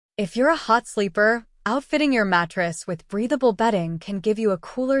If you're a hot sleeper, outfitting your mattress with breathable bedding can give you a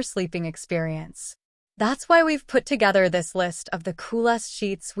cooler sleeping experience. That's why we've put together this list of the coolest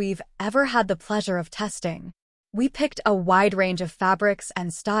sheets we've ever had the pleasure of testing. We picked a wide range of fabrics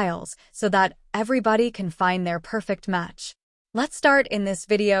and styles so that everybody can find their perfect match. Let's start in this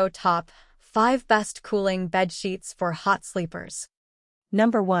video top 5 best cooling bed sheets for hot sleepers.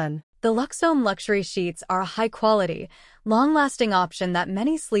 Number 1. The LUXOME luxury sheets are a high-quality, long-lasting option that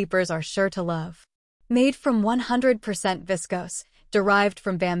many sleepers are sure to love. Made from 100% viscose, derived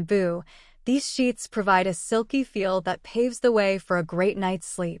from bamboo, these sheets provide a silky feel that paves the way for a great night's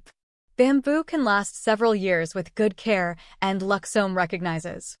sleep. Bamboo can last several years with good care, and LUXOME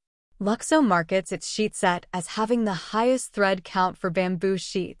recognizes. LUXOME markets its sheet set as having the highest thread count for bamboo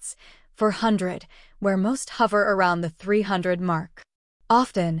sheets, 400, where most hover around the 300 mark.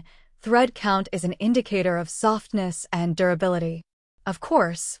 Often, thread count is an indicator of softness and durability. Of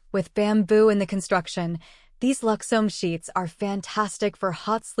course, with bamboo in the construction, these LUXOME sheets are fantastic for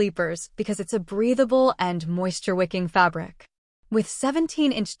hot sleepers because it's a breathable and moisture-wicking fabric. With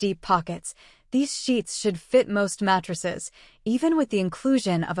 17-inch deep pockets, these sheets should fit most mattresses, even with the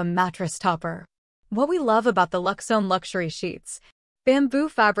inclusion of a mattress topper. What we love about the LUXOME luxury sheets: bamboo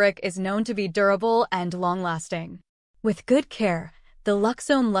fabric is known to be durable and long-lasting. With good care, the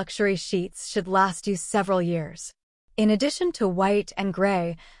LUXOME luxury sheets should last you several years. In addition to white and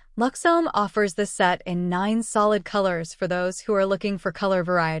gray, LUXOME offers the set in 9 solid colors for those who are looking for color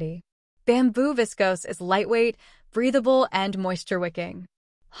variety. Bamboo viscose is lightweight, breathable, and moisture-wicking.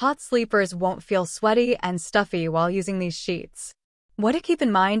 Hot sleepers won't feel sweaty and stuffy while using these sheets. What to keep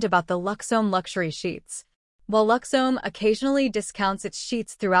in mind about the LUXOME luxury sheets? While LUXOME occasionally discounts its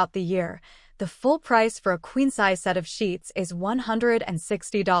sheets throughout the year, the full price for a queen-size set of sheets is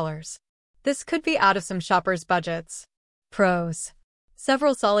 $160. This could be out of some shoppers' budgets. Pros: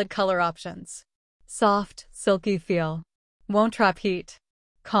 several solid color options. Soft, silky feel. Won't trap heat.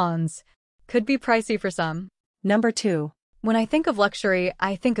 Cons: could be pricey for some. Number 2. When I think of luxury,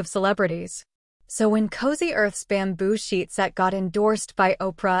 I think of celebrities. So when Cozy Earth's bamboo sheet set got endorsed by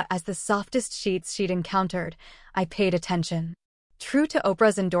Oprah as the softest sheets she'd encountered, I paid attention. True to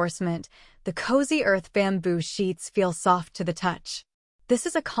Oprah's endorsement, the Cozy Earth bamboo sheets feel soft to the touch. This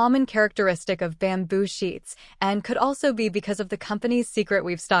is a common characteristic of bamboo sheets and could also be because of the company's secret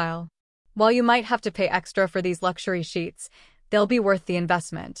weave style. While you might have to pay extra for these luxury sheets, they'll be worth the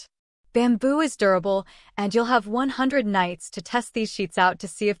investment. Bamboo is durable, and you'll have 100 nights to test these sheets out to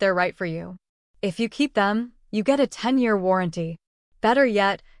see if they're right for you. If you keep them, you get a 10-year warranty. Better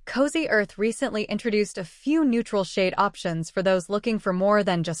yet, Cozy Earth recently introduced a few neutral shade options for those looking for more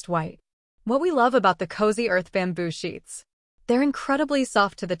than just white. What we love about the Cozy Earth bamboo sheets: they're incredibly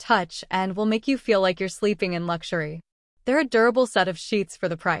soft to the touch and will make you feel like you're sleeping in luxury. They're a durable set of sheets for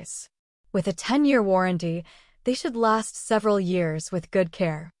the price. With a 10-year warranty, they should last several years with good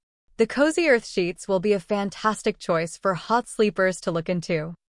care. The Cozy Earth sheets will be a fantastic choice for hot sleepers to look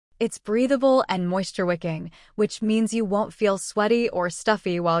into. It's breathable and moisture-wicking, which means you won't feel sweaty or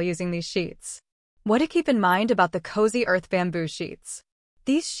stuffy while using these sheets. What to keep in mind about the Cozy Earth bamboo sheets: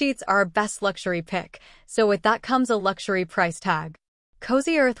 these sheets are our best luxury pick, so with that comes a luxury price tag.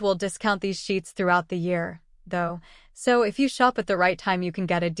 Cozy Earth will discount these sheets throughout the year, though, so if you shop at the right time you can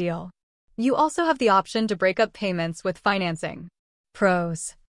get a deal. You also have the option to break up payments with financing.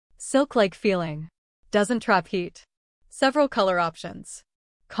 Pros: silk-like feeling. Doesn't trap heat. Several color options.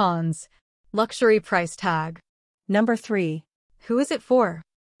 Cons: luxury price tag. Number 3. Who is it for?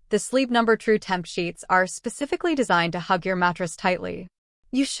 The Sleep Number True Temp sheets are specifically designed to hug your mattress tightly.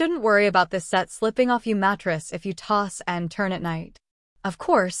 You shouldn't worry about this set slipping off your mattress if you toss and turn at night. Of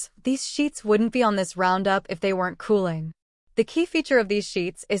course, these sheets wouldn't be on this roundup if they weren't cooling. The key feature of these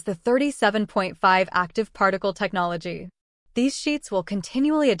sheets is the 37.5 active particle technology. These sheets will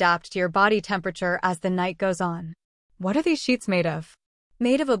continually adapt to your body temperature as the night goes on. What are these sheets made of?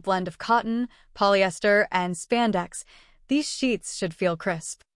 Made of a blend of cotton, polyester, and spandex, these sheets should feel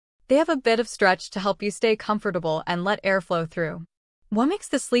crisp. They have a bit of stretch to help you stay comfortable and let air flow through. What makes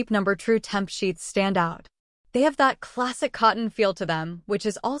the Sleep Number True Temp sheets stand out? They have that classic cotton feel to them, which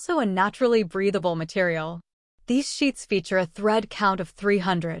is also a naturally breathable material. These sheets feature a thread count of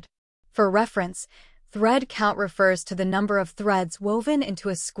 300. For reference, thread count refers to the number of threads woven into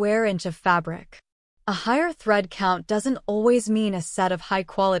a square inch of fabric. A higher thread count doesn't always mean a set of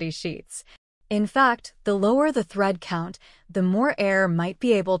high-quality sheets. In fact, the lower the thread count, the more air might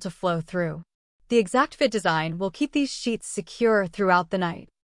be able to flow through. The exact fit design will keep these sheets secure throughout the night.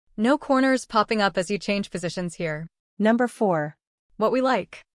 No corners popping up as you change positions here. Number 4. What we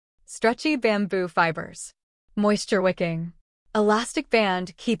like: stretchy bamboo fibers. Moisture wicking. Elastic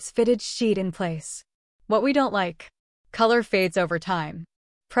band keeps fitted sheet in place. What we don't like. Color fades over time.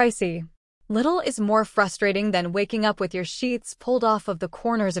 Pricey. Little is more frustrating than waking up with your sheets pulled off of the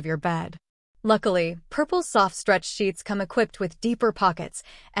corners of your bed. Luckily, Purple's SoftStretch sheets come equipped with deeper pockets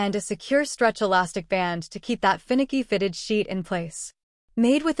and a secure stretch elastic band to keep that finicky fitted sheet in place.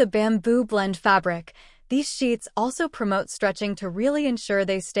 Made with a bamboo blend fabric, these sheets also promote stretching to really ensure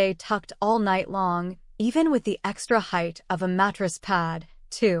they stay tucked all night long, even with the extra height of a mattress pad,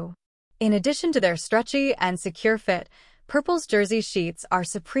 too. In addition to their stretchy and secure fit, Purple's jersey sheets are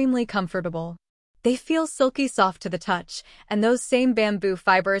supremely comfortable. They feel silky soft to the touch, and those same bamboo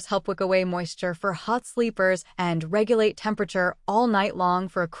fibers help wick away moisture for hot sleepers and regulate temperature all night long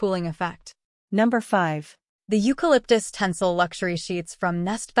for a cooling effect. Number 5. The eucalyptus Tencel luxury sheets from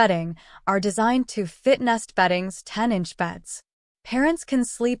Nest Bedding are designed to fit Nest Bedding's 10-inch beds. Parents can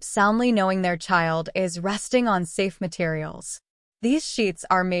sleep soundly knowing their child is resting on safe materials. These sheets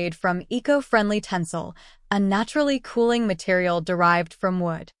are made from eco-friendly Tencel, a naturally cooling material derived from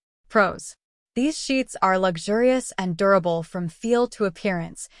wood. Pros. These sheets are luxurious and durable from feel to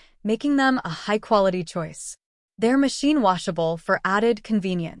appearance, making them a high-quality choice. They're machine washable for added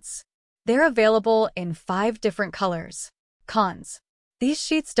convenience. They're available in 5 different colors. Cons. These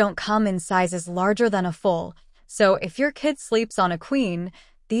sheets don't come in sizes larger than a full, so if your kid sleeps on a queen,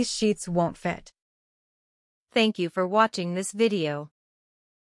 these sheets won't fit. Thank you for watching this video.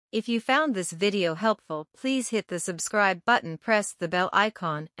 If you found this video helpful, please hit the subscribe button, press the bell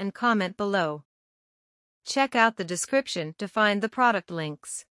icon, and comment below. Check out the description to find the product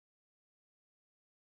links.